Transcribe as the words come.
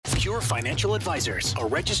Pure Financial Advisors, a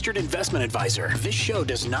registered investment advisor. This show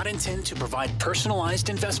does not intend to provide personalized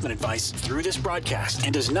investment advice through this broadcast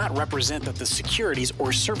and does not represent that the securities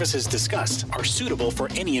or services discussed are suitable for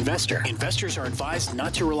any investor. Investors are advised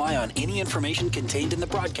not to rely on any information contained in the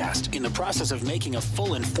broadcast in the process of making a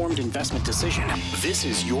full informed investment decision. This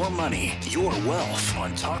is Your Money, Your Wealth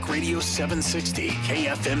on Talk Radio 760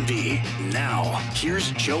 KFMB. Now,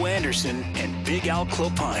 here's Joe Anderson and Big Al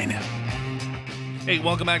Clopine. Hey,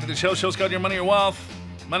 welcome back to the show. Show's called Your Money, Your Wealth.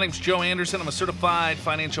 My name's Joe Anderson. I'm a certified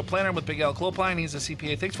financial planner with Big Al Clopine. He's a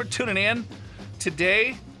CPA. Thanks for tuning in.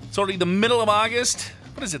 Today, it's already the middle of August.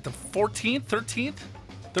 What is it, the 14th, 13th?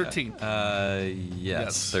 13th.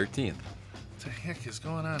 Yes, 13th. What the heck is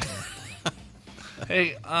going on here?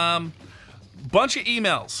 Hey, bunch of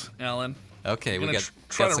emails, Alan. Okay, we got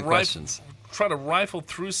some questions. Try to rifle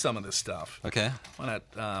through some of this stuff. Okay. Why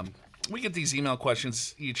not? We get these email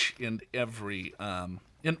questions each and every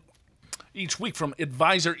each week from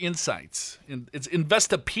Advisor Insights. It's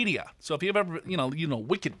Investopedia. So if you ever, you know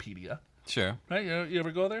Wikipedia. Sure. Right? You ever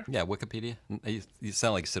go there? Yeah, Wikipedia. You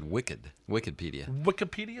sound like you said wicked. Wikipedia.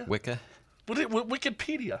 Wikipedia? Wicca. What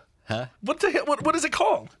Wikipedia? Huh? What the hell? What is it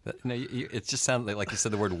called? No, it just sounded like you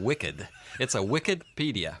said the word wicked. It's a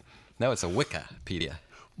Wikipedia. No, it's a Wikipedia.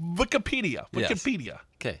 Wikipedia. Wikipedia. Yes.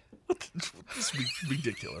 Okay. This is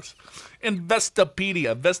ridiculous.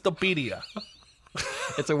 Investopedia.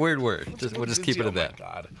 It's a weird word. We'll just keep it at that. Oh,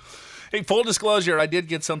 my God. Hey, full disclosure, I did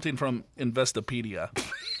get something from Investopedia.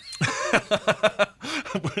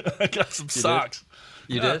 I got some socks.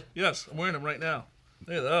 You did? Yes, I'm wearing them right now.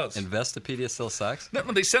 Look at those. Investopedia still socks? No,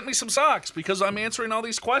 they sent me some socks because I'm answering all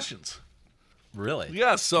these questions. Really?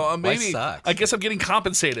 Yes, so maybe socks? I guess I'm getting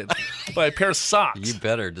compensated by a pair of socks. You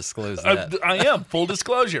better disclose that. I am, full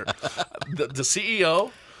disclosure. The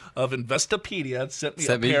CEO of Investopedia sent me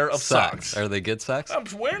a pair of socks. Are they good socks? I'm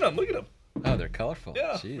wearing them. Look at them. Oh, they're colorful.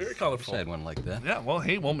 Yeah, Jeez. very colorful. I wish I had one like that. Yeah, well,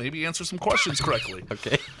 maybe answer some questions correctly.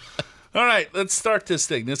 Okay. All right, let's start this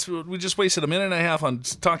thing. We just wasted a minute and a half on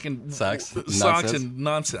talking socks and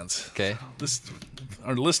nonsense. Okay.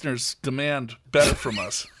 Our listeners demand better from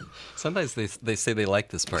us. Sometimes they say they like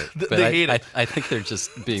this part, but they hate it. I think they're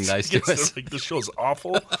just being nice to us. Like, this show's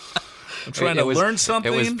awful. I'm trying to learn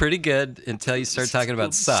something. It was pretty good until you start talking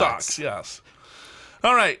about socks. Socks, yes.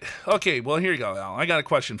 All right. Okay, well, here you go, Al. I got a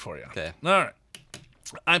question for you. Okay. All right.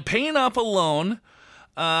 I'm paying off a loan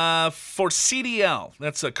for CDL.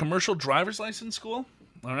 That's a commercial driver's license school.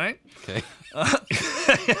 All right. Okay.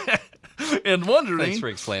 And wondering. Thanks for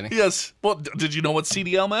explaining. Yes. Well, did you know what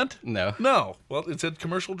CDL meant? No. No. Well, it said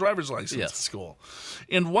commercial driver's license school.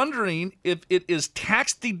 And wondering if it is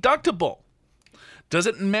tax deductible. Does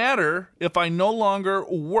it matter if I no longer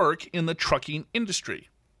work in the trucking industry?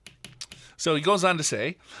 So he goes on to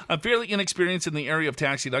say, I'm fairly inexperienced in the area of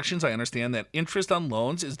tax deductions. I understand that interest on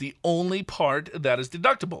loans is the only part that is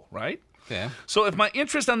deductible, right? Okay. So if my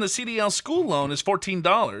interest on the CDL school loan is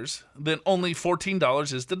 $14, then only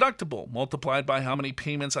 $14 is deductible, multiplied by how many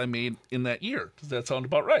payments I made in that year. Does that sound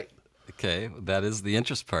about right? Okay, that is the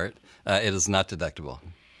interest part. It is not deductible.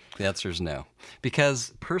 The answer is no.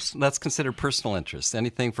 Because that's considered personal interest.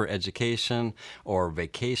 Anything for education or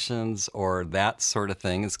vacations or that sort of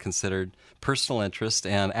thing is considered personal interest.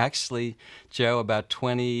 And actually, Joe, about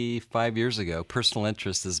 25 years ago, personal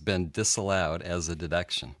interest has been disallowed as a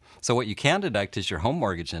deduction. So what you can deduct is your home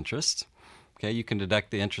mortgage interest. Okay, you can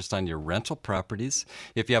deduct the interest on your rental properties.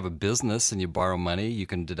 If you have a business and you borrow money, you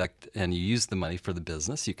can deduct, and you use the money for the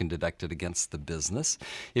business, you can deduct it against the business.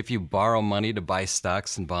 If you borrow money to buy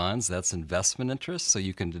stocks and bonds, that's investment interest, so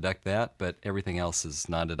you can deduct that, but everything else is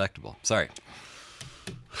non-deductible. Sorry.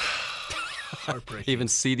 Heartbreaking. Even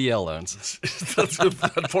CDL loans. That's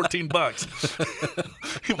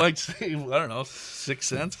 $14. You might save, I don't know, 6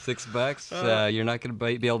 cents. $6. You're not going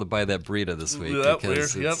to be able to buy that burrito this week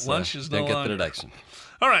because lunch is no don't get longer. the deduction.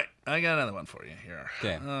 All right, I got another one for you here.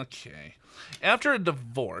 Okay. After a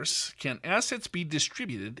divorce, can assets be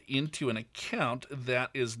distributed into an account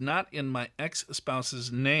that is not in my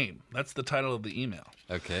ex-spouse's name? That's the title of the email.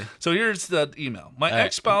 Okay. So here's the email. My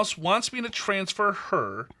ex-spouse wants me to transfer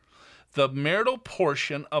her the marital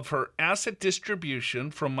portion of her asset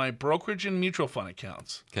distribution from my brokerage and mutual fund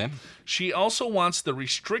accounts. Okay. She also wants the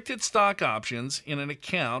restricted stock options in an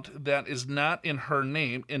account that is not in her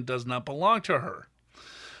name and does not belong to her.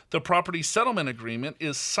 The property settlement agreement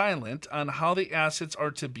is silent on how the assets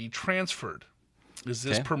are to be transferred. Is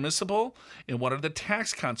this permissible? And what are the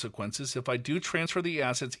tax consequences if I do transfer the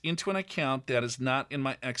assets into an account that is not in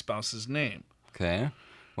my ex-spouse's name? Okay.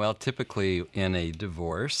 Well, typically in a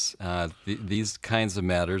divorce, these kinds of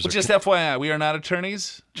matters But just FYI, we are not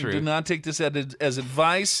attorneys. True. Do not take this as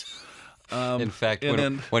advice. in fact,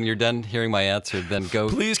 and when you're done hearing my answer, then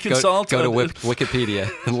Please consult Go to Wikipedia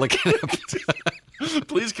and look it up.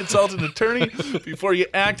 Please consult an attorney before you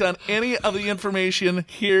act on any of the information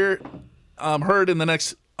here heard in the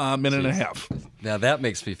next minute and a half. Now that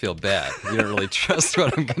makes me feel bad. You don't really trust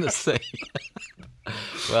what I'm going to say.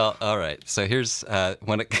 Well, all right. So here's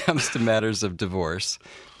when it comes to matters of divorce,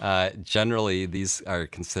 generally these are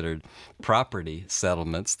considered property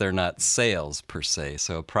settlements. They're not sales per se.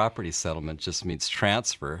 So a property settlement just means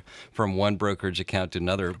transfer from one brokerage account to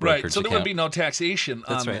another brokerage account. Right. So there would be no taxation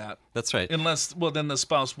on that. That's right. Unless, well, then the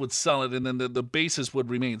spouse would sell it, and then the basis would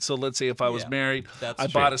remain. So let's say if I was married, I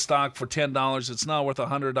bought a stock for $10. It's now worth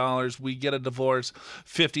 $100. We get a divorce.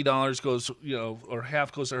 $50 goes, or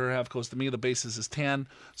half goes to her, half goes to me. The basis is $10.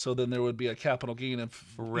 So then there would be a capital gain if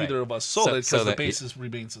either of us sold it, because the basis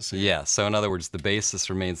remains the same. Yeah. So in other words, the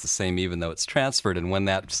basis remains the same even though it's transferred. And when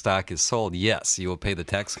that stock is sold, yes, you will pay the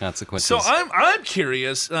tax consequences. So I'm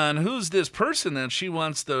curious on who's this person that she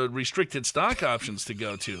wants the restricted stock options to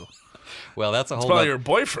go to. Well, that's a whole. It's probably her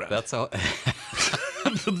boyfriend. That's a.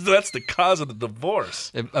 That's the cause of the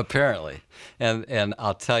divorce. Apparently. And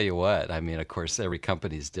I'll tell you what, I mean, of course, every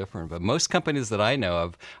company is different, but most companies that I know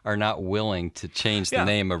of are not willing to change the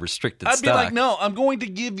name of restricted stock. I'd be like, no, I'm going to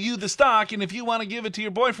give you the stock, and if you want to give it to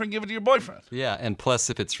your boyfriend, give it to your boyfriend. Yeah, and plus,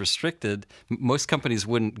 if it's restricted, most companies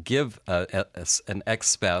wouldn't give an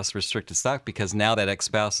ex-spouse restricted stock because now that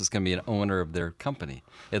ex-spouse is going to be an owner of their company.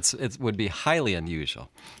 It would be highly unusual.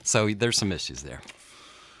 So there's some issues there.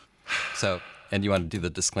 So... And you want to do the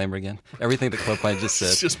disclaimer again? Everything that Clopine just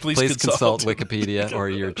said. Just please consult Wikipedia or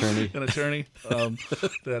your attorney. An attorney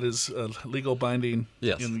that is legal binding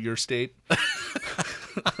in your state.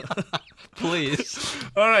 Please.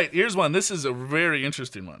 All right, here's one. This is a very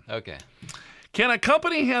interesting one. Okay. Can a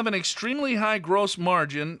company have an extremely high gross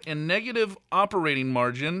margin and negative operating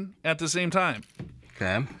margin at the same time?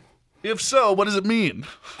 Okay. If so, what does it mean?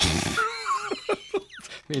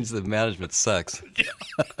 Means the management sucks.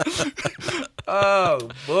 Oh,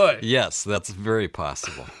 boy. Yes, that's very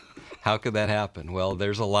possible. How could that happen? Well,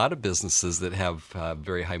 there's a lot of businesses that have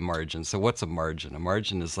very high margins. So what's a margin? A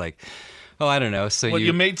margin is like, I don't know. So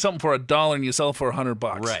you made something for $1 and you sell it for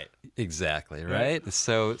 $100. Right. Exactly. Right.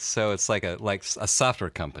 So it's like a software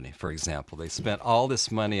company, for example. They spent all this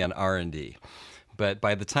money on R&D, but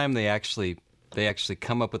by the time they actually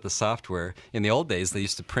come up with the software. In the old days, they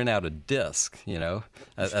used to print out a disc, a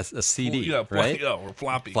CD, right? Yeah, or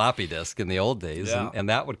floppy. Floppy disk in the old days, and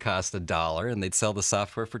that would cost $1, and they'd sell the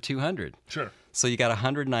software for $200. Sure. So you got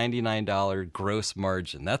 $199 gross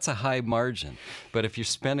margin. That's a high margin. But if you're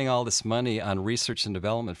spending all this money on research and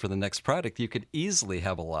development for the next product, you could easily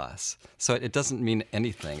have a loss. So it doesn't mean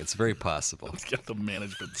anything. It's very possible. The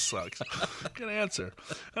management sucks. Good answer.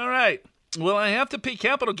 All right. Well, I have to pay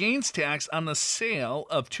capital gains tax on the sale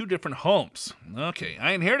of 2 different homes. Okay,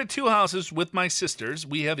 I inherited 2 houses with my sisters.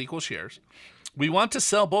 We have equal shares. We want to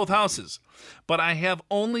sell both houses, but I have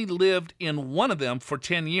only lived in one of them for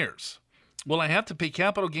 10 years. Will I have to pay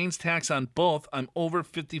capital gains tax on both? I'm over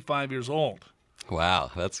 55 years old. Wow,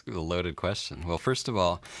 that's a loaded question. Well, first of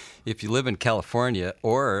all, if you live in California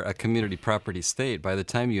or a community property state, by the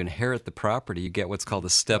time you inherit the property, you get what's called a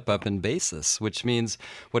step-up in basis, which means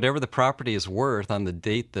whatever the property is worth on the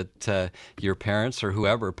date that your parents or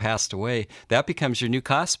whoever passed away, that becomes your new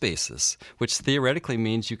cost basis, which theoretically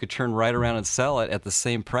means you could turn right around and sell it at the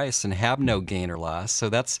same price and have no gain or loss. So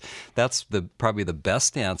that's probably the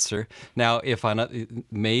best answer. Now, if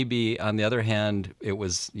maybe on the other hand, it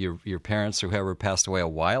was your parents or whoever passed away a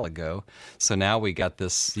while ago, so now we got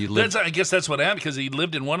this. I guess that's what happened, because he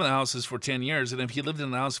lived in one of the houses for 10 years, and if he lived in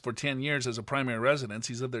the house for 10 years as a primary residence,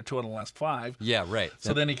 he's lived there 2 out of the last 5. Yeah, right.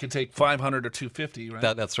 So then he could take 500 or 250, right?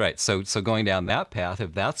 That's right. So going down that path,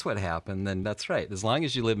 if that's what happened, then that's right. As long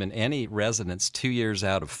as you live in any residence 2 years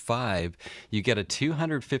out of 5, you get a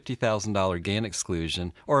 $250,000 gain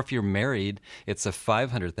exclusion, or if you're married, it's a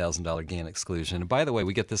 $500,000 gain exclusion. And by the way,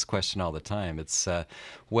 we get this question all the time. It's,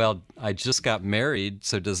 well, I just got married,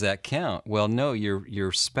 so does that count? Well, no,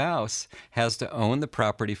 your spouse has to own the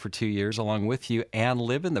property for 2 years along with you and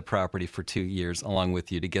live in the property for 2 years along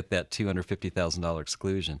with you to get that $250,000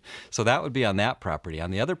 exclusion. So that would be on that property.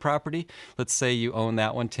 On the other property, let's say you own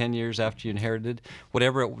that one 10 years after you inherited,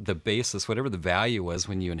 whatever the value was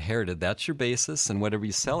when you inherited, that's your basis, and whatever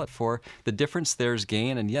you sell it for, the difference there is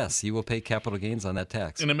gain, and yes, you will pay capital gains on that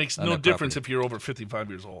tax. And it makes no difference if you're over 55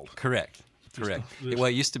 years old. Correct. Correct. Well,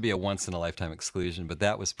 it used to be a once-in-a-lifetime exclusion, but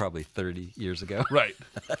that was probably 30 years ago. Right.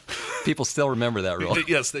 People still remember that rule.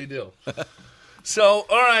 Yes, they do. So,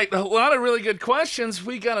 all right, a lot of really good questions.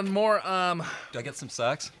 We got more. Do I get some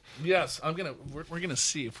socks? Yes, we're gonna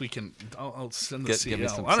see if we can. I'll send the Give me CEO.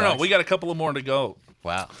 some I don't know. socks. We got a couple of more to go.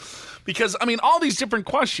 Wow. Because I mean, all these different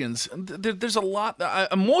questions. There's a lot.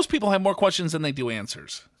 Most people have more questions than they do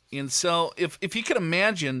answers. And so, if you could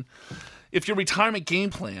imagine, if your retirement game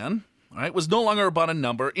plan, right, was no longer about a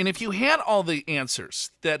number, and if you had all the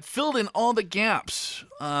answers that filled in all the gaps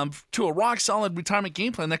to a rock-solid retirement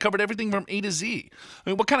game plan that covered everything from A to Z, I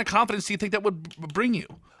mean, what kind of confidence do you think that would bring you?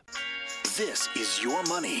 This is Your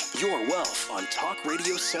Money, Your Wealth on Talk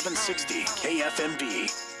Radio 760 KFMB.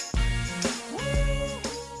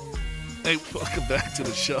 Hey, welcome back to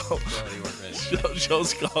the show.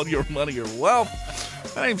 Show's called Your Money, Your Wealth.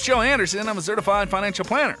 My name's Joe Anderson. I'm a certified financial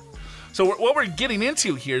planner. So what we're getting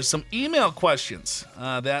into here is some email questions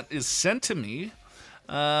that is sent to me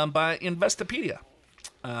by Investopedia,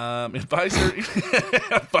 Advisor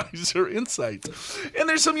Insights. And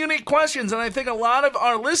there's some unique questions, and I think a lot of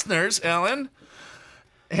our listeners, Alan,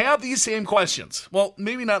 have these same questions. Well,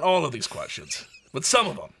 maybe not all of these questions, but some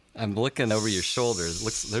of them. I'm looking over your shoulder.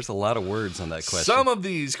 There's a lot of words on that question. Some of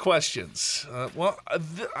these questions,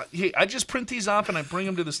 hey, I just print these off and I bring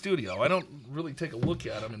them to the studio. I don't really take a look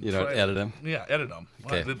at them. And you don't edit them? Yeah, edit them.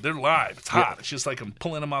 Okay. They're live. It's hot. Yeah. It's just like I'm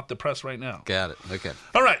pulling them off the press right now. Got it. Okay.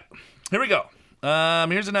 All right, here we go.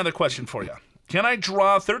 Here's another question for you. Can I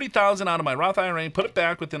draw $30,000 out of my Roth IRA and put it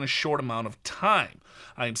back within a short amount of time?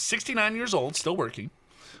 I am 69 years old, still working.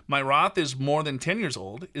 My Roth is more than 10 years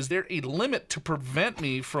old. Is there a limit to prevent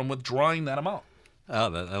me from withdrawing that amount?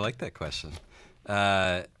 Oh, I like that question.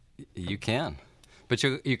 You can, but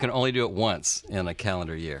you can only do it once in a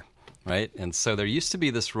calendar year, right? And so there used to be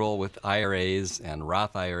this rule with IRAs and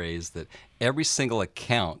Roth IRAs that every single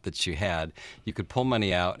account that you had, you could pull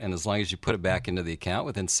money out, and as long as you put it back into the account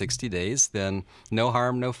within 60 days, then no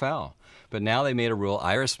harm, no foul. But now they made a rule,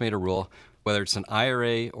 IRS made a rule, whether it's an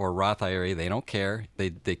IRA or Roth IRA, they don't care. They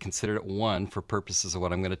consider it one for purposes of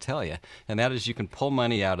what I'm going to tell you. And that is you can pull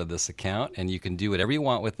money out of this account and you can do whatever you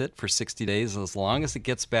want with it for 60 days. As long as it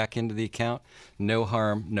gets back into the account, no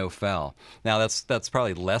harm, no foul. Now, that's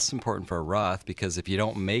probably less important for a Roth because if you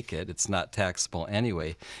don't make it, it's not taxable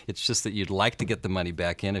anyway. It's just that you'd like to get the money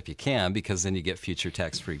back in if you can because then you get future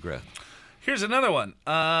tax-free growth. Here's another one.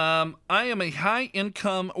 I am a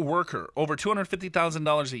high-income worker, over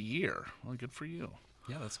 $250,000 a year. Well, good for you.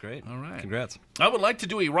 Yeah, that's great. All right. Congrats. I would like to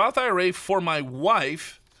do a Roth IRA for my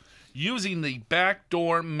wife using the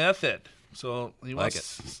backdoor method. So he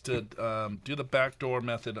wants to do the backdoor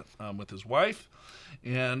method with his wife,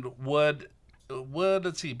 and would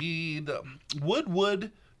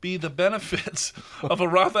be the benefits of a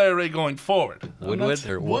Roth IRA going forward. Woodwood?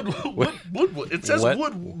 Woodwood. It says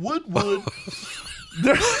Woodwood.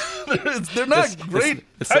 They're not great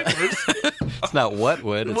typers. It's not what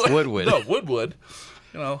wood, it's Woodwood. No, Woodwood.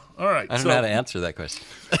 You know, all right. I don't know how to answer that question.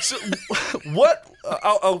 So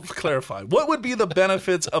I'll clarify. What would be the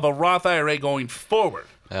benefits of a Roth IRA going forward?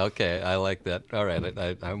 Okay, I like that. All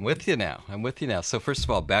right, I'm with you now. So first of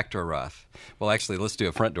all, backdoor Roth. Well, actually, let's do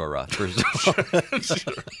a front door Roth first of all.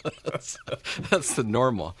 Sure. That's the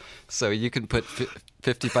normal. So you can put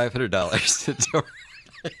 $5,500 into.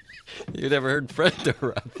 You never heard front door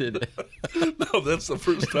Roth, did you? No, that's the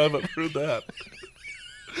first time I've heard that.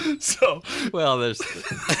 So, well, there's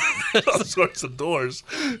all sorts of doors.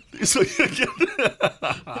 So you get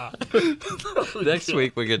next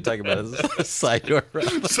week we're going to talk about side door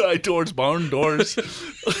Roth. Side doors, barn doors.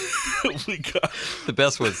 We got the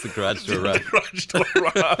best one's the garage door Roth. Garage door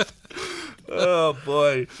Roth. Oh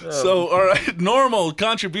boy! So, all right, normal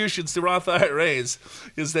contributions to Roth IRAs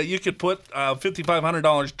is that you could put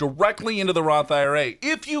 $5,500 directly into the Roth IRA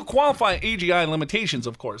if you qualify AGI limitations,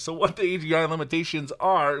 of course. So, what the AGI limitations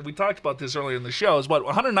are, we talked about this earlier in the show, is what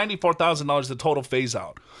 $194,000 the total phase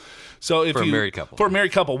out. So if for a married couple. For a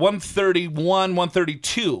married couple, 131,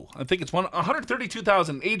 132. I think it's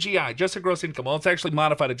 132,000 AGI, adjusted gross income. Well, it's actually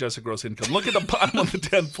modified adjusted gross income. Look at the bottom of the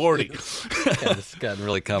 1040. Yeah, it's gotten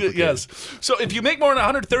really complicated. Yes. So if you make more than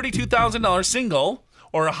 $132,000 single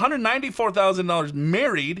or $194,000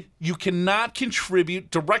 married, you cannot contribute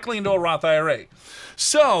directly into a Roth IRA.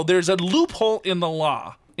 So there's a loophole in the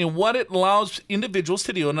law. And what it allows individuals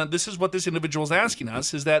to do, and this is what this individual is asking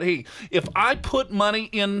us, is that, hey, if I put money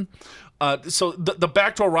in, so the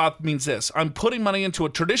backdoor Roth means this. I'm putting money into a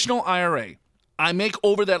traditional IRA. I make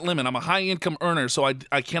over that limit. I'm a high-income earner, so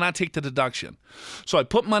I cannot take the deduction. So I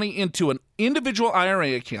put money into an individual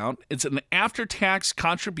IRA account. It's an after-tax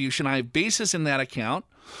contribution. I have basis in that account.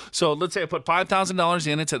 So let's say I put $5,000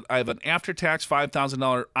 in. I have an after-tax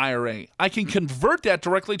 $5,000 IRA. I can convert that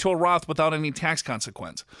directly to a Roth without any tax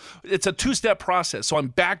consequence. It's a two-step process. So I'm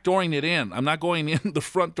backdooring it in. I'm not going in the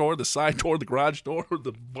front door, the side door, the garage door, or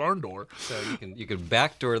the barn door. So you can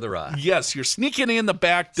backdoor the Roth. Yes, you're sneaking in the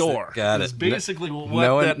back door. Got it. Is basically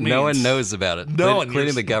what that means. No one knows about it,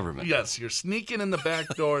 including the government. Yes, you're sneaking in the back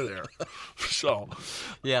door there. So,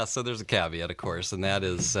 yeah. So there's a caveat, of course, and that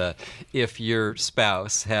is if your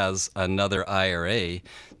spouse has another IRA.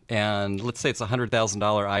 And let's say it's a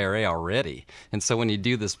 $100,000 IRA already. And so when you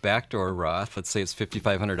do this backdoor Roth, let's say it's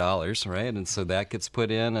 $5,500, right? And so that gets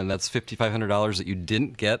put in, and that's $5,500 that you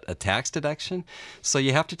didn't get a tax deduction. So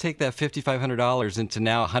you have to take that $5,500 into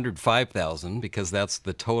now $105,000 because that's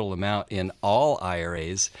the total amount in all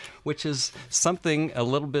IRAs, which is something a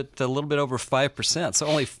little bit over 5%. So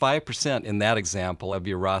only 5% in that example of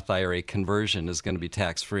your Roth IRA conversion is going to be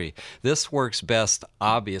tax-free. This works best,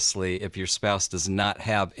 obviously, if your spouse does not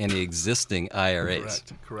have any existing IRAs.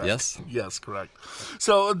 Correct. Yes? Yes, correct.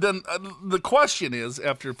 So then the question is,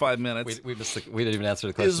 after 5 minutes, we didn't even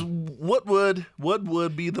answer the is question. what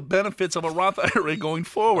would be the benefits of a Roth IRA going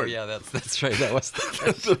forward? Yeah, that's right. That was the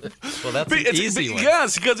question. Well, that's an easy one.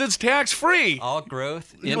 Yes, because it's tax-free. All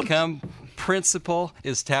growth, income, principal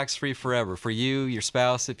is tax-free forever. For you, your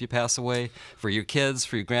spouse, if you pass away, for your kids,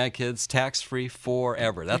 for your grandkids, tax-free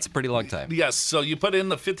forever. That's a pretty long time. Yes, so you put in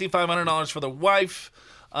the $5,500 for the wife,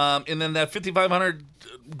 and then that $5,500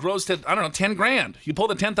 grows to, I don't know, $10,000. You pull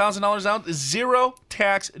the $10,000 out, zero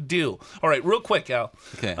tax due. All right, real quick, Al.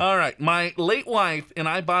 Okay. All right, my late wife and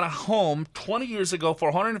I bought a home 20 years ago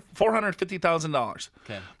for $450,000.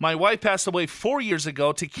 Okay. My wife passed away 4 years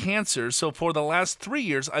ago to cancer, so for the last 3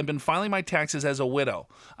 years, I've been filing my taxes as a widow.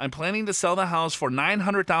 I'm planning to sell the house for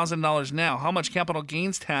 $900,000 now. How much capital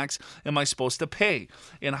gains tax am I supposed to pay?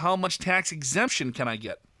 And how much tax exemption can I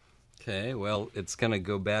get? Okay, well, it's going to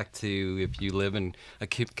go back to if you live in a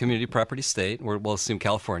community property state, we'll assume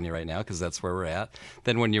California right now because that's where we're at.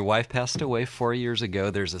 Then when your wife passed away 4 years ago,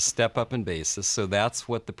 there's a step up in basis. So that's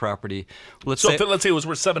what the property, let's say it was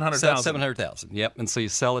worth $700,000. $700,000, yep. And so you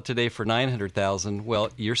sell it today for $900,000. Well,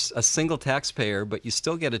 you're a single taxpayer, but you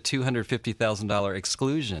still get a $250,000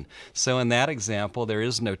 exclusion. So in that example, there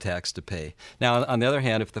is no tax to pay. Now, on the other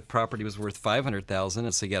hand, if the property was worth $500,000,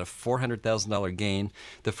 and so you got a $400,000 gain,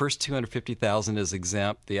 the first $250,000 is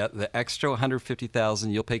exempt. The extra $150,000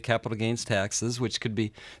 you'll pay capital gains taxes, which could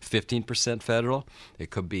be 15% federal. It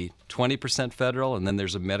could be 20% federal, and then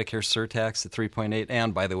there's a Medicare surtax at 3.8.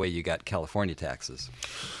 And by the way, you got California taxes.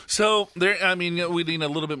 So there, I mean, we need a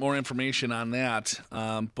little bit more information on that.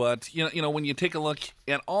 But you know, when you take a look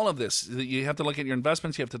at all of this, you have to look at your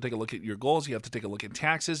investments. You have to take a look at your goals. You have to take a look at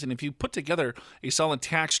taxes. And if you put together a solid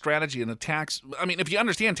tax strategy and if you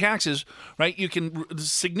understand taxes, right, you can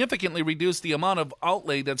significantly reduce the amount of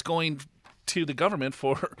outlay that's going to the government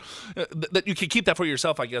for that you can keep that for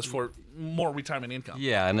yourself, I guess, for more retirement income.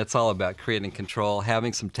 Yeah, and it's all about creating control,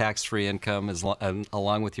 having some tax-free income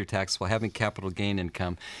along with your taxable, having capital gain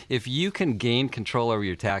income. If you can gain control over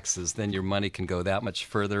your taxes, then your money can go that much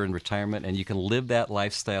further in retirement, and you can live that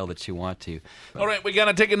lifestyle that you want to. All right, we got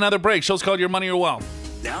to take another break. Show's called Your Money or Wealth.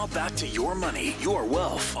 Now back to Your Money, Your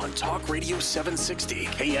Wealth on Talk Radio 760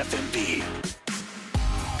 KFMB.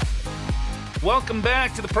 Welcome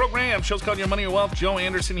back to the program. Show's called Your Money or Wealth. Joe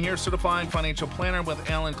Anderson here, certified financial planner with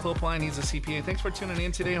Alan Clopline. He's a CPA. Thanks for tuning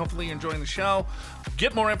in today. Hopefully you're enjoying the show.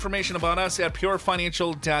 Get more information about us at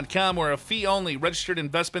purefinancial.com. We're a fee-only registered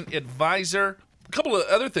investment advisor. A couple of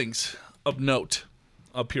other things of note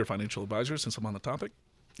of Pure Financial Advisors, since I'm on the topic,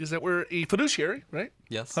 is that we're a fiduciary, right?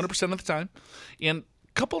 Yes. 100% of the time. And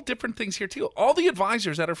a couple different things here, too. All the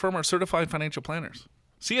advisors at our firm are certified financial planners.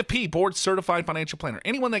 CFP, Board Certified Financial Planner.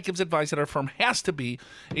 Anyone that gives advice at our firm has to be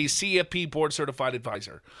a CFP Board Certified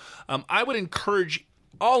Advisor. I would encourage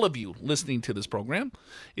all of you listening to this program,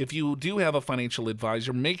 if you do have a financial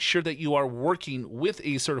advisor, make sure that you are working with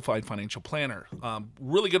a certified financial planner.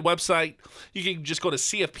 Really good website. You can just go to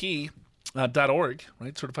CFP.org,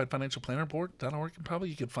 right? Certified Financial Planner Board.org. And probably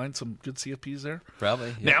you can find some good CFPs there.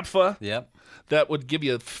 Probably. Yep. NAPFA. Yep. That would give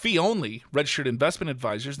you fee-only registered investment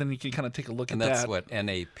advisors. Then you can kind of take a look and at that. And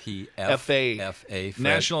that's what FA,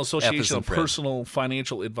 National Association of Personal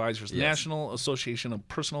Financial Advisors. Yes. National Association of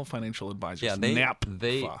Personal Financial Advisors. Yeah,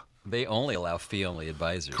 NAPFA. They only allow fee-only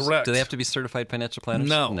advisors. Correct. Do they have to be certified financial planners?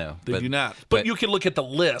 No, they do not. But you can look at the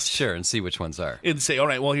list. Sure, and see which ones are. And say, all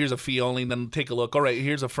right, well, here's a fee only. And then take a look. All right,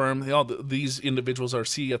 here's a firm. These individuals are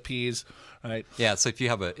CFPs. Right. Yeah, so if you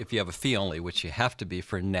have a fee only, which you have to be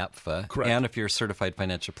for NAPFA, correct, and if you're a certified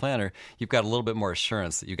financial planner, you've got a little bit more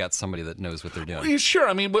assurance that you got somebody that knows what they're doing. Well, sure,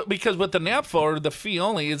 I mean, because with the NAPFA or the fee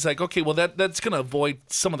only, it's like, okay, well that's going to avoid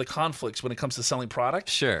some of the conflicts when it comes to selling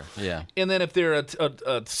products. Sure, yeah. And then if they're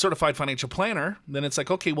a certified financial planner, then it's like,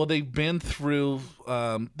 okay, well they've been through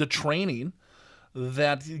the training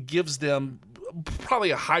that gives them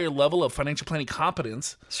probably a higher level of financial planning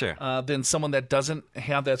competence, sure, than someone that doesn't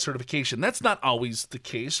have that certification. That's not always the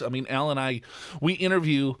case. I mean, Al and I, we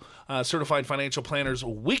interview certified financial planners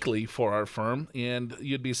weekly for our firm, and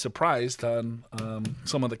you'd be surprised on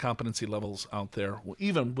some of the competency levels out there,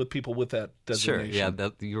 even with people with that designation. Sure, yeah,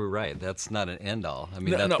 you're right. That's not an end-all. I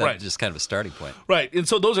mean, that's right, just kind of a starting point. Right, and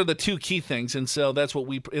so those are the two key things, and so that's what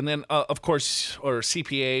we, and then, of course, or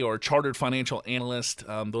CPA or Chartered Financial Analyst,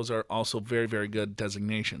 those are also very, very good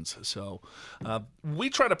designations. So we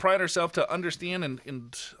try to pride ourselves to understand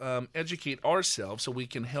and educate ourselves so we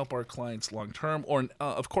can help our clients long term, or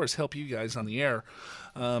of course help you guys on the air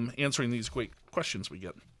answering these great questions we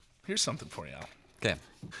get. Here's something for you, Al. Okay.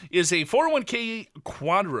 Is a 401k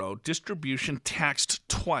Quadro distribution taxed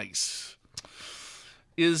twice?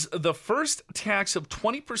 Is the first tax of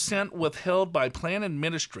 20% withheld by plan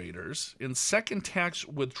administrators and second tax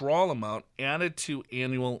withdrawal amount added to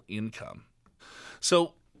annual income?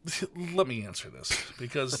 So let me answer this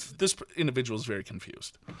because this individual is very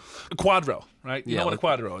confused. A Quadro, right? You know what a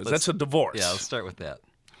Quadro is? That's a divorce. Yeah, let's start with that.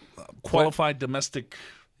 Qualified domestic.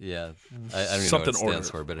 Yeah, I don't even know what it stands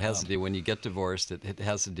for, but it has to do, when you get divorced, it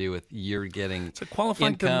has to do with you're getting it's a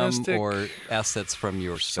qualified income domestic or assets from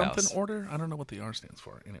your spouse. Something order? I don't know what the R stands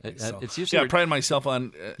for. Anyway, it's usually I pride myself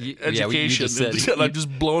on education. Said, I'm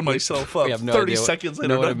just blowing myself up. We have no 30 idea seconds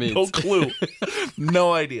later, no clue.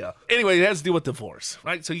 No idea. Anyway, it has to do with divorce,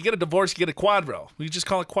 right? So you get a divorce, you get a Quadro. We just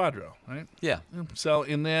call it Quadro, right? Yeah. So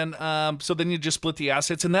and then you just split the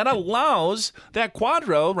assets, and that allows that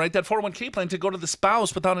Quadro, right, that 401k plan to go to the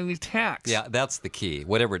spouse without any tax. Yeah, that's the key.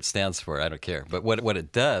 Whatever it stands for, I don't care. But what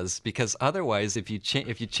it does, because otherwise, if you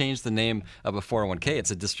change the name of a 401k,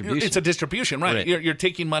 it's a distribution. It's a distribution, right? You're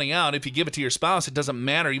taking money out. If you give it to your spouse, it doesn't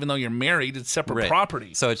matter. Even though you're married, it's separate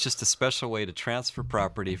property. So it's just a special way to transfer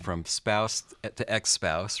property from spouse to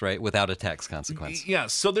ex-spouse, right, without a tax consequence.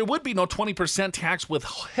 Yes. So there would be no 20% tax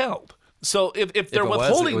withheld. So if they're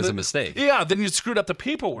withholding, it was a mistake. Yeah, then you screwed up the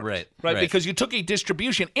paperwork. Right. Because you took a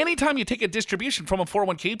distribution. Anytime you take a distribution from a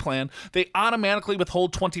 401k plan, they automatically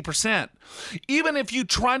withhold 20%. Even if you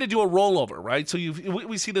try to do a rollover, right? So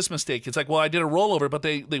we see this mistake. It's like, well, I did a rollover, but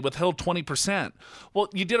they withheld 20%. Well,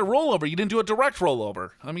 you did a rollover. You didn't do a direct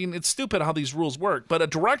rollover. I mean, it's stupid how these rules work. But a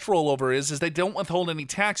direct rollover is they don't withhold any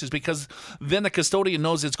taxes because then the custodian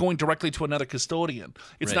knows it's going directly to another custodian.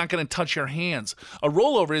 It's not going to touch your hands. A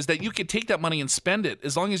rollover is that you could take that money and spend it.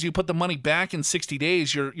 As long as you put the money back in 60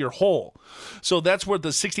 days, you're whole. So that's where the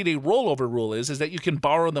 60-day rollover rule is that you can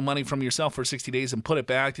borrow the money from yourself for 60 days and put it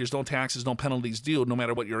back. There's no taxes, no penalties due, no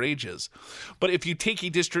matter what your age is. But if you take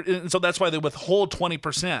and so that's why they withhold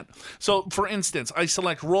 20%. So for instance, I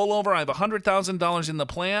select rollover. I have $100,000 in the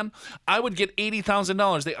plan. I would get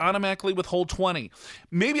 $80,000. They automatically withhold 20.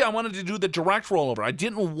 Maybe I wanted to do the direct rollover. I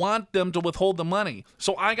didn't want them to withhold the money.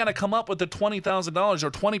 So I got to come up with the $20,000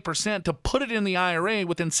 or 20% to put it in the IRA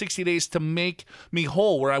within 60 days to make me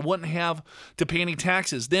whole, where I wouldn't have to pay any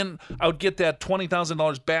taxes. Then I would get that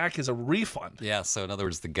 $20,000 back as a refund. Yeah, so in other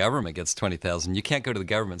words, the government gets $20,000. You can't go to the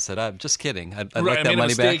government and say, I'm just kidding. I'd like that money back. I made a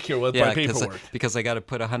mistake here with my paperwork. Because I got to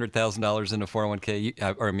put $100,000 in a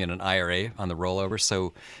 401k, or an IRA on the rollover.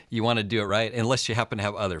 So you want to do it right, unless you happen to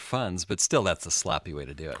have other funds. But still, that's a sloppy way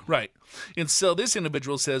to do it. Right. And so this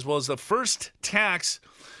individual says, well, is the first tax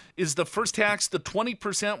the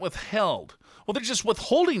 20% withheld? Well, they're just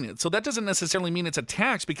withholding it. So that doesn't necessarily mean it's a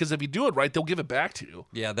tax, because if you do it right, they'll give it back to you.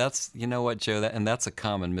 Yeah, you know what, Joe, that's a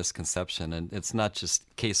common misconception. And it's not just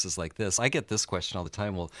cases like this. I get this question all the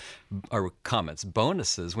time. Well, or comments,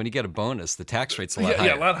 bonuses, when you get a bonus, the tax rate's a lot higher.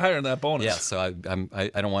 Yeah, a lot higher than that bonus. Yeah, so I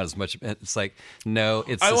don't want as much. It's like, no,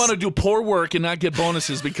 I want to do poor work and not get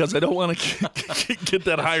bonuses because I don't want to get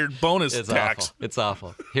that higher bonus tax. It's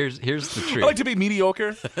awful. Here's the truth. I like to be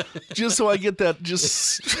mediocre just so I get that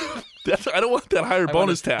I don't want that higher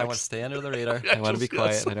bonus tax. I want to stay under the radar. I want to be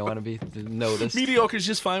quiet. I don't want to be noticed. Mediocre's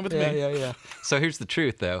just fine with me. Yeah. So here's the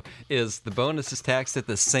truth, though, is the bonus is taxed at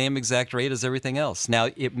the same exact rate as everything else. Now,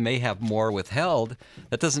 it may have more withheld.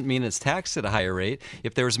 That doesn't mean it's taxed at a higher rate.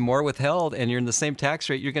 If there's more withheld and you're in the same tax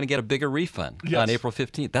rate, you're going to get a bigger refund on April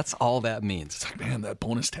 15th. That's all that means. It's like, man, that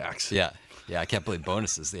bonus tax. Yeah, I can't believe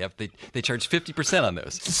bonuses. They charge 50% on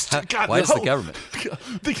those. God, why does the government?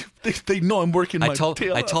 They know I'm working my tail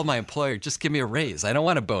I off. told my employer, just give me a raise. I don't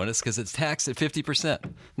want a bonus because it's taxed at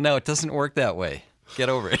 50%. No, it doesn't work that way. Get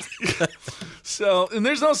over it. So, and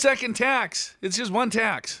there's no second tax. It's just one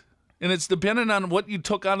tax. And it's dependent on what you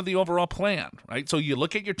took out of the overall plan, right? So you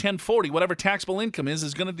look at your 1040, whatever taxable income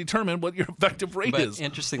is going to determine what your effective rate is. But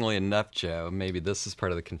interestingly enough, Joe, maybe this is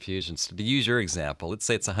part of the confusion. So to use your example, let's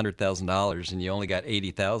say it's $100,000 and you only got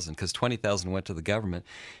 $80,000 because $20,000 went to the government.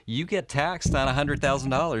 You get taxed on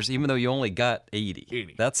 $100,000 even though you only got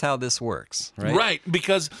 $80,000. That's how this works, right? Right,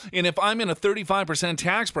 because if I'm in a 35%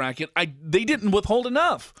 tax bracket, they didn't withhold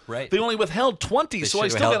enough. Right. They only withheld 20, so I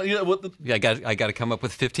still got. I got to come up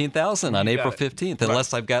with $15,000 on April 15th,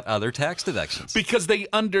 unless I've got other tax deductions. Because they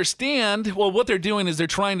understand, well, what they're doing is they're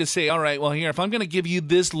trying to say, all right, well, here, if I'm going to give you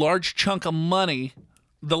this large chunk of money,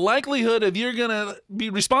 the likelihood of you're going to be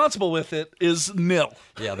responsible with it is nil.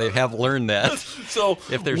 Yeah, they have learned that. So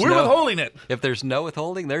we're withholding it. If there's no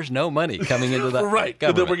withholding, there's no money coming into the right.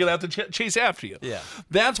 government. Then we're going to have to chase after you. Yeah.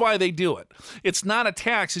 That's why they do it. It's not a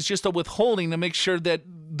tax. It's just a withholding to make sure that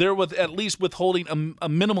they're at least withholding a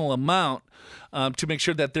minimal amount to make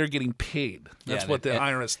sure that they're getting paid. That's what the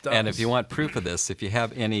IRS does. And if you want proof of this, if you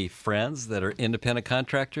have any friends that are independent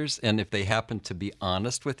contractors, and if they happen to be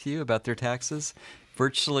honest with you about their taxes,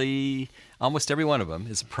 virtually almost every one of them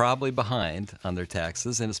is probably behind on their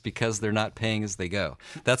taxes, and it's because they're not paying as they go.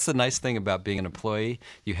 That's the nice thing about being an employee.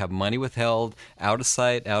 You have money withheld, out of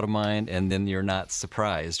sight, out of mind, and then you're not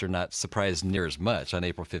surprised, or not surprised near as much on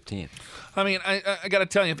April 15th. I mean, I got to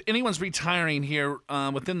tell you, if anyone's retiring here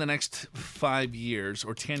within the next 5 years,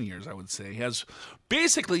 or 10 years, I would say, has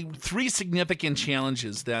basically 3 significant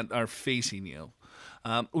challenges that are facing you.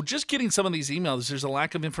 Just getting some of these emails, there's a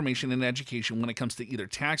lack of information and education when it comes to either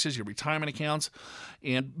taxes, your retirement accounts,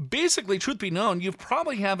 and basically, truth be known, you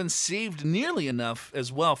probably haven't saved nearly enough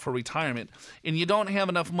as well for retirement, and you don't have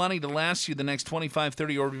enough money to last you the next 25,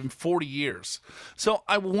 30, or even 40 years. So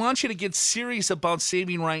I want you to get serious about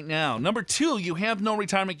saving right now. Number 2, you have no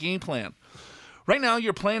retirement game plan. Right now,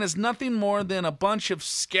 your plan is nothing more than a bunch of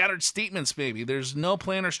scattered statements, maybe. There's no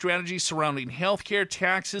plan or strategy surrounding healthcare,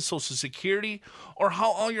 taxes, Social Security, or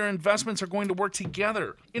how all your investments are going to work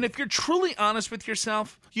together. And if you're truly honest with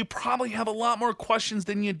yourself, you probably have a lot more questions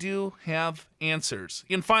than you do have answers.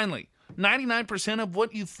 And finally, 99% of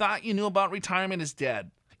what you thought you knew about retirement is dead.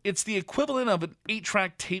 It's the equivalent of an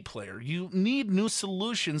 8-track tape player. You need new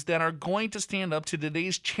solutions that are going to stand up to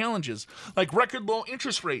today's challenges, like record low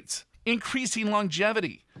interest rates, increasing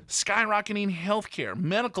longevity, skyrocketing healthcare,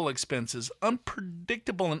 medical expenses,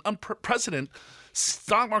 unpredictable and unprecedented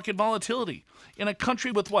stock market volatility. In a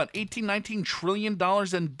country with $18-19 trillion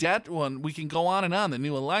in debt, we can go on and on, the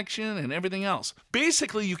new election and everything else.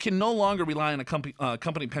 Basically, you can no longer rely on a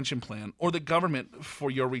company pension plan or the government for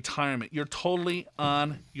your retirement. You're totally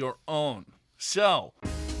on your own. So,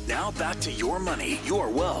 now back to Your Money, Your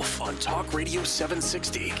Wealth on Talk Radio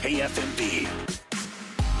 760 KFMB.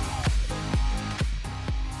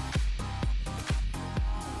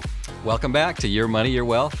 Welcome back to Your Money, Your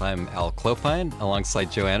Wealth. I'm Al Clopine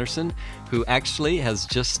alongside Joe Anderson, who actually has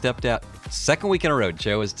just stepped out. Second week in a row,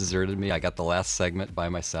 Joe has deserted me. I got the last segment by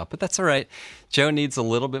myself, but that's all right. Joe needs a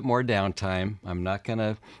little bit more downtime. I'm not going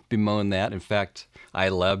to bemoan that. In fact, I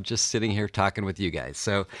love just sitting here talking with you guys.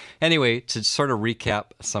 So anyway, to sort of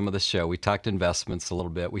recap some of the show, we talked investments a little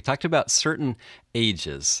bit. We talked about certain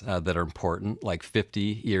ages that are important, like 50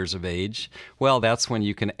 years of age. Well, that's when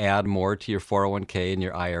you can add more to your 401k and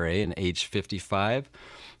your IRA in age 55.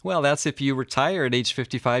 Well, that's if you retire at age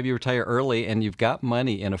 55, you retire early, and you've got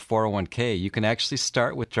money in a 401k. You can actually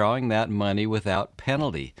start withdrawing that money without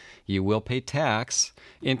penalty. You will pay tax,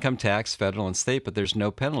 income tax, federal and state, but there's no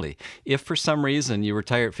penalty. If for some reason you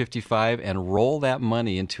retire at 55 and roll that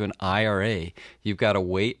money into an IRA, you've got to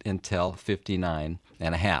wait until 59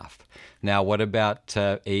 and a half. Now, what about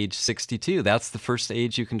age 62? That's the first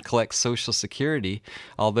age you can collect Social Security.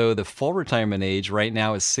 Although the full retirement age right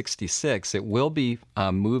now is 66, it will be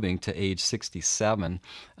moving to age 67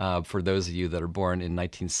 for those of you that are born in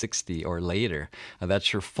 1960 or later.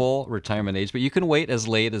 That's your full retirement age, but you can wait as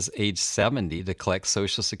late as age 70 to collect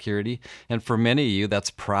Social Security. And for many of you, that's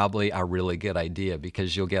probably a really good idea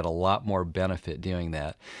because you'll get a lot more benefit doing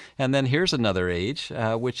that. And then here's another age,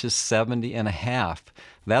 which is 70 and a half.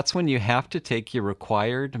 That's when you have to take your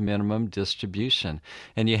required minimum distribution.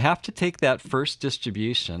 And you have to take that first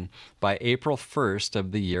distribution by April 1st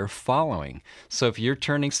of the year following. So if you're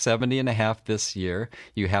turning 70 and a half this year,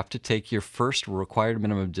 you have to take your first required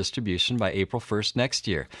minimum distribution by April 1st next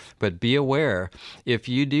year. But be aware, if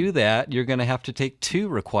you do that, you're going to have to take 2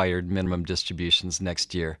 required minimum distributions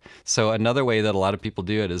next year. So another way that a lot of people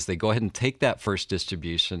do it is they go ahead and take that first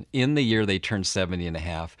distribution in the year they turn 70 and a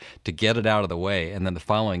half to get it out of the way, and then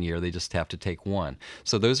the following year they just have to take 1.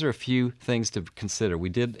 So those are a few things to consider. We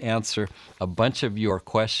did answer a bunch of your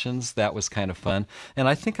questions. That was kind of fun. And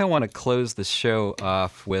I think I want to close the show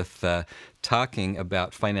off with talking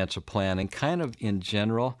about financial planning kind of in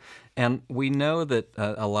general. And we know that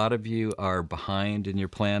a lot of you are behind in your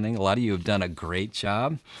planning. A lot of you have done a great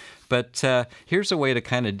job. But here's a way to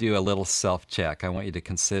kind of do a little self-check I want you to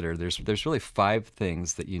consider. There's really 5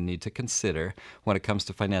 things that you need to consider when it comes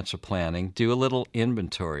to financial planning. Do a little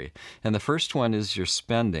inventory. And the first one is your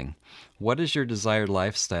spending. What is your desired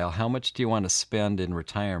lifestyle? How much do you want to spend in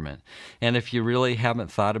retirement? And if you really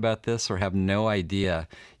haven't thought about this or have no idea,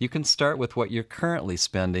 you can start with what you're currently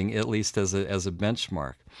spending, at least as a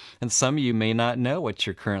benchmark. And some of you may not know what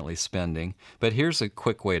you're currently spending, but here's a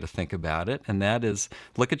quick way to think about it, and that is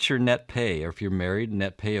look at your net pay, or if you're married,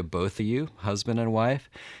 net pay of both of you, husband and wife,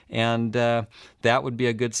 and that would be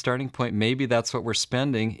a good starting point. Maybe that's what we're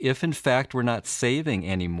spending if, in fact, we're not saving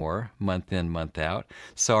anymore month in, month out.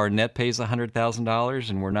 So our net pay is $100,000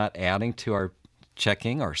 and we're not adding to our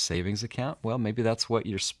checking or savings account. Well, maybe that's what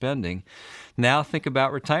you're spending. Now think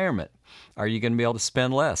about retirement. Are you going to be able to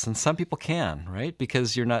spend less? And some people can, right?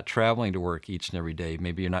 Because you're not traveling to work each and every day.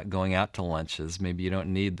 Maybe you're not going out to lunches. Maybe you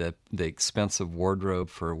don't need the expensive wardrobe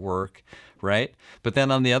for work, right? But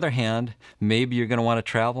then on the other hand, maybe you're going to want to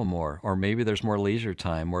travel more, or maybe there's more leisure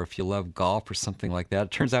time, or if you love golf or something like that.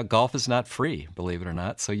 It turns out golf is not free, believe it or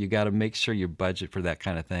not, so you got to make sure you budget for that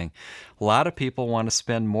kind of thing. A lot of people want to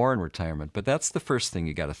spend more in retirement, but that's the first thing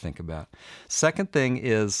you got to think about. Second thing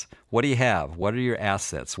is, what do you have? What are your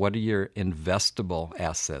assets? What are your investable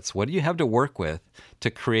assets? What do you have to work with to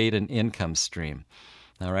create an income stream?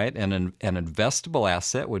 All right, and an investable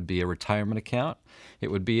asset would be a retirement account.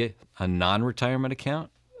 It would be a non-retirement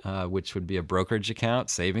account, which would be a brokerage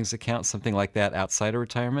account, savings account, something like that outside of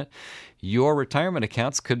retirement. Your retirement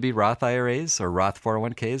accounts could be Roth IRAs or Roth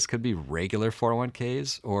 401ks, could be regular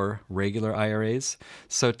 401ks or regular IRAs.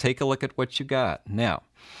 So take a look at what you got. Now,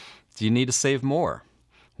 do you need to save more?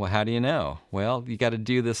 Well, how do you know? Well, you got to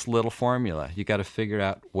do this little formula. You got to figure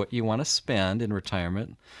out what you want to spend in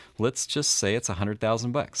retirement. Let's just say it's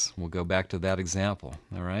 $100,000. We'll go back to that example,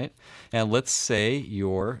 all right? And let's say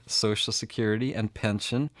your Social Security and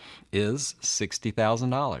pension is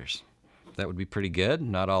 $60,000. That would be pretty good.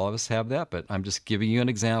 Not all of us have that, but I'm just giving you an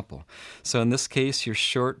example. So in this case, you're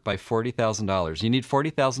short by $40,000. You need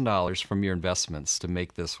 $40,000 from your investments to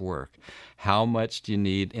make this work. How much do you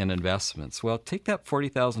need in investments? Well, take that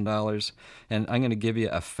 $40,000, and I'm going to give you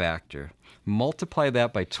a factor. Multiply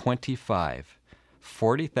that by 25.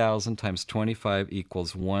 40,000 times 25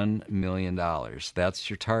 equals $1 million. That's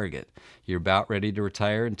your target. You're about ready to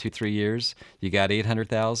retire in 2-3 years. You got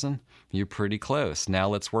 800,000. You're pretty close. Now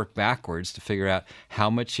let's work backwards to figure out how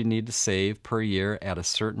much you need to save per year at a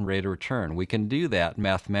certain rate of return. We can do that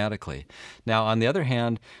mathematically. Now, on the other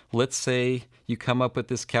hand, let's say you come up with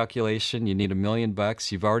this calculation. You need $1 million.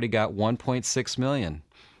 You've already got 1.6 million.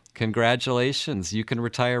 Congratulations, you can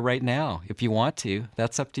retire right now if you want to.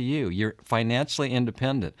 That's up to you. You're financially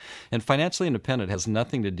independent. And financially independent has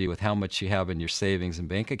nothing to do with how much you have in your savings and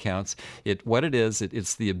bank accounts.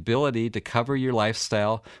 It's the ability to cover your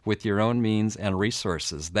lifestyle with your own means and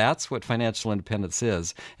resources. That's what financial independence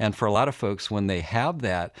is. And for a lot of folks, when they have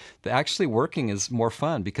that, actually working is more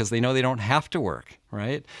fun because they know they don't have to work.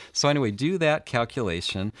 Right? So anyway, do that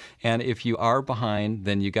calculation. And if you are behind,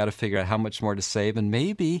 then you got to figure out how much more to save. And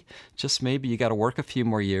maybe, just maybe, you got to work a few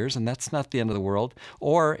more years, and that's not the end of the world.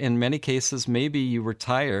 Or in many cases, maybe you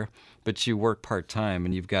retire, but you work part-time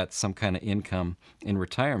and you've got some kind of income in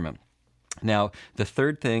retirement. Now, the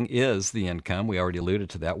third thing is the income. We already alluded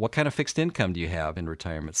to that. What kind of fixed income do you have in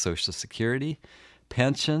retirement? Social Security,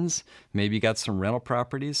 pensions, maybe you got some rental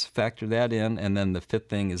properties, factor that in. And then the fifth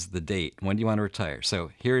thing is the date. When do you want to retire? So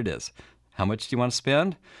here it is. How much do you want to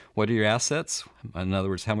spend? What are your assets? In other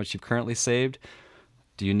words, how much you've currently saved?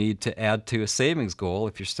 Do you need to add to a savings goal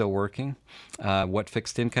if you're still working? What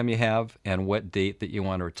fixed income you have, and what date that you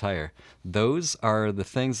want to retire. Those are the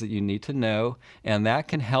things that you need to know, and that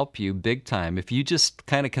can help you big time. If you just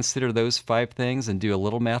kind of consider those 5 things and do a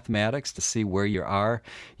little mathematics to see where you are,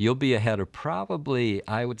 you'll be ahead of probably,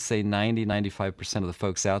 I would say, 90-95% of the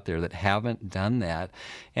folks out there that haven't done that.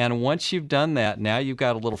 And once you've done that, now you've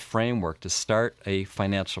got a little framework to start a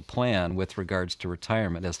financial plan with regards to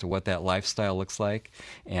retirement, as to what that lifestyle looks like,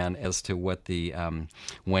 and as to what the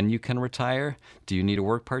when you can retire. Do you need to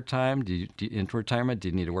work part-time? Into retirement? Do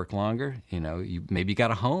you need to work longer? You maybe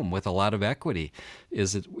got a home with a lot of equity.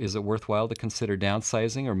 Is it worthwhile to consider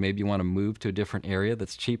downsizing, or maybe you want to move to a different area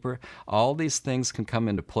that's cheaper? All these things can come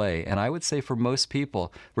into play. And I would say for most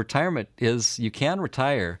people, retirement is, you can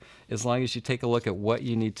retire as long as you take a look at what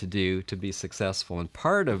you need to do to be successful. And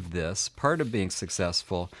part of being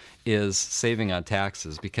successful is saving on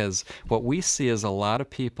taxes, because what we see is a lot of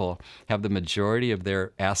people have the majority of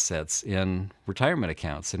their assets in retirement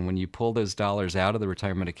accounts. And when you pull those dollars out of the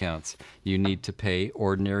retirement accounts, you need to pay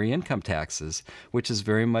ordinary income taxes, which is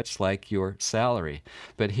very much like your salary.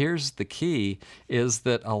 But here's the key, is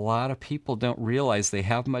that a lot of people don't realize they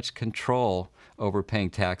have much control over paying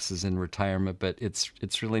taxes in retirement, but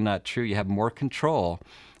it's really not true. You have more control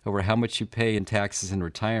over how much you pay in taxes in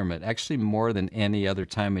retirement, actually more than any other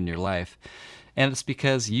time in your life. And it's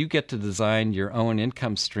because you get to design your own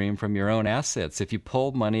income stream from your own assets. If you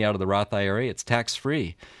pull money out of the Roth IRA, it's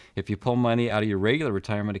tax-free. If you pull money out of your regular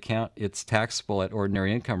retirement account, it's taxable at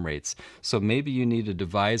ordinary income rates. So maybe you need to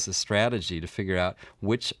devise a strategy to figure out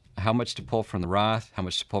how much to pull from the Roth, how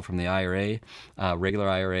much to pull from the IRA, regular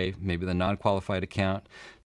IRA, maybe the non-qualified account,